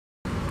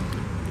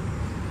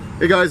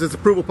Hey guys, it's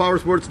Approval Power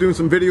Sports doing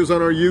some videos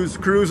on our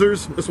used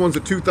cruisers. This one's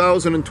a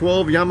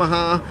 2012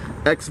 Yamaha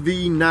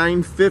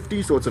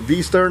XV950, so it's a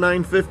VStar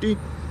 950. It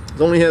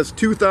only has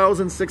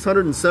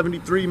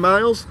 2,673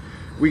 miles.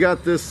 We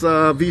got this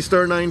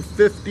VStar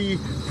 950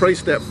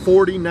 priced at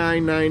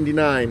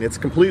 $49.99. It's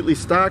completely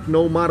stock,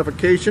 no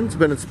modifications. It's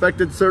been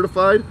inspected,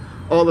 certified.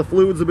 All the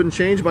fluids have been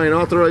changed by an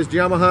authorized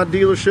Yamaha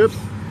dealership.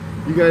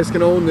 You guys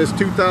can own this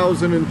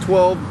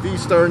 2012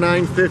 VStar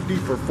 950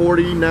 for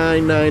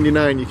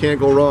 $49.99. You can't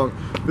go wrong.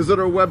 Visit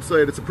our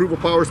website. It's Approval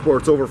Power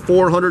Sports. Over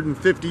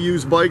 450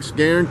 used bikes,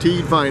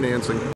 guaranteed financing.